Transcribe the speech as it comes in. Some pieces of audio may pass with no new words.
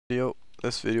video.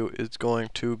 This video is going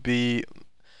to be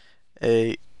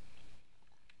a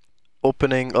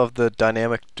opening of the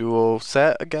dynamic duo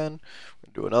set again.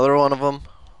 We'll do another one of them.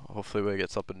 Hopefully we get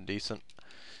something decent.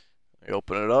 We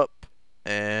open it up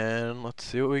and let's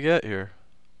see what we get here.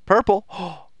 Purple.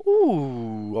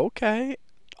 Ooh, okay.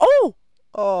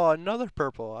 Oh, another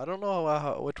purple. I don't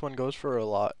know which one goes for a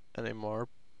lot anymore,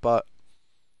 but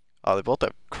they both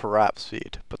have crap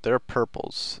speed, but they're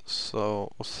purples,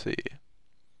 so we'll see.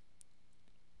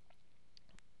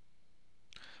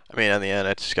 I mean, in the end,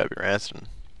 it's just gotta be Ranston.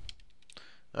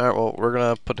 Alright, well, we're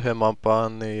gonna put him up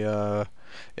on the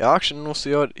auction. We'll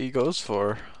see what he goes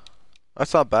for.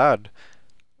 That's not bad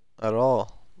at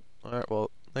all. Alright,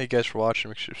 well, thank you guys for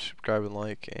watching. Make sure to subscribe and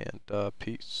like, and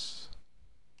peace.